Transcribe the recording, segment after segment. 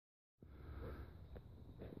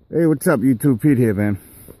Hey, what's up, YouTube? Pete here, man.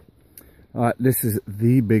 This is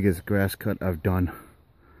the biggest grass cut I've done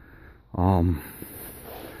on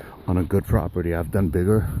a good property. I've done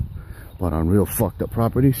bigger, but on real fucked up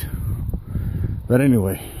properties. But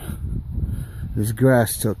anyway, this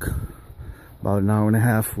grass took about an hour and a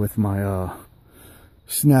half with my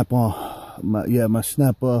my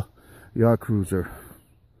Snapper yard cruiser.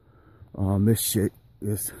 This shit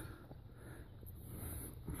is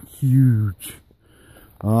huge.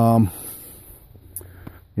 You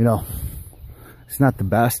know, it's not the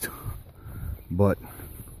best, but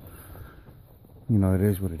you know, it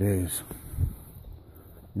is what it is.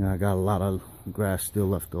 You know, I got a lot of grass still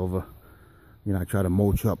left over. You know, I try to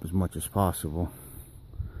mulch up as much as possible.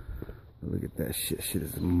 Look at that shit. Shit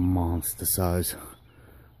is a monster size.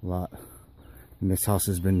 A lot. And this house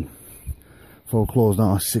has been foreclosed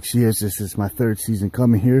on 6 years. This is my third season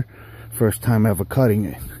coming here. First time ever cutting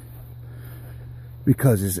it.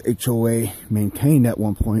 Because it's HOA maintained at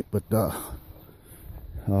one point, but the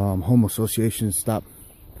home association stopped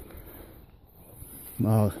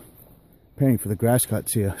paying for the grass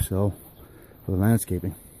cuts here, so for the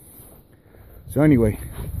landscaping. So anyway,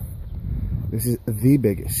 this is the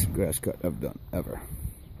biggest grass cut I've done ever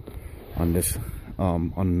on this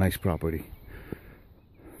on a nice property.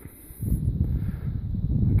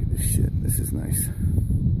 Look at this shit. This is nice.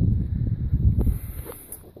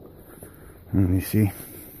 Let me see.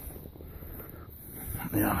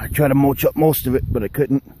 Yeah, I tried to mulch up most of it, but I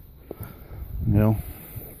couldn't. You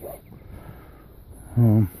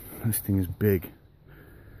know, this thing is big.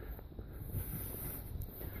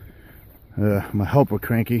 My helper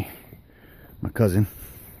cranky, my cousin.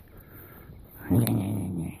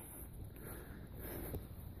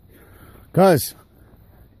 Cuz.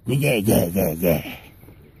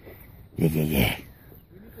 Yeah.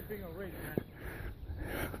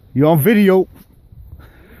 You on video?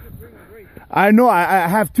 I know, I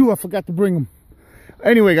have two. I forgot to bring them.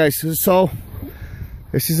 Anyway, guys, so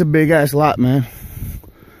this is a big ass lot, man.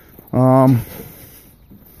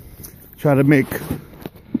 Try to make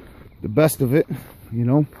the best of it, you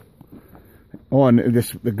know. Oh, and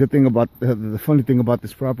the good thing about the funny thing about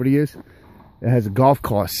this property is it has a golf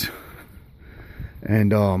course,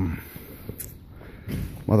 and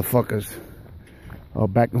motherfuckers are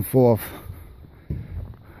back and forth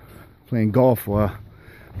playing golf while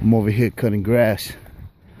I'm over here cutting grass.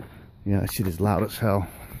 Yeah, that shit is loud as hell.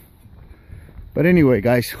 But anyway,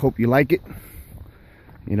 guys, hope you like it.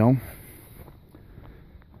 You know,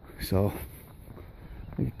 so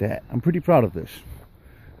look at that. I'm pretty proud of this.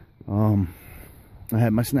 I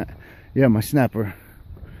had my Snapper.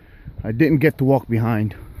 I didn't get to walk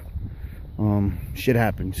behind. Shit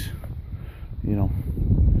happens. You know,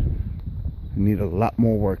 I need a lot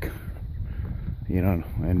more work. You know,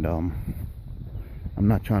 and I'm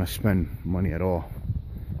not trying to spend money at all.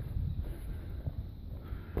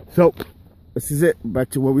 So this is it. Back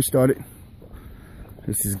to where we started.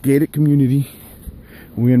 This is gated community.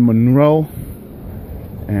 We're in Monroe,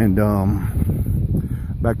 and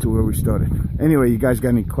back to where we started. Anyway, you guys got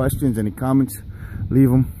any questions, any comments, leave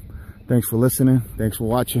them. Thanks for listening. Thanks for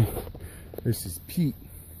watching. This is Pete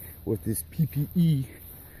with this PPE.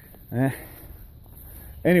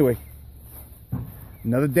 Anyway,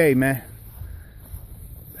 another day, man.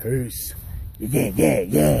 Peace.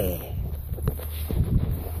 Yeah.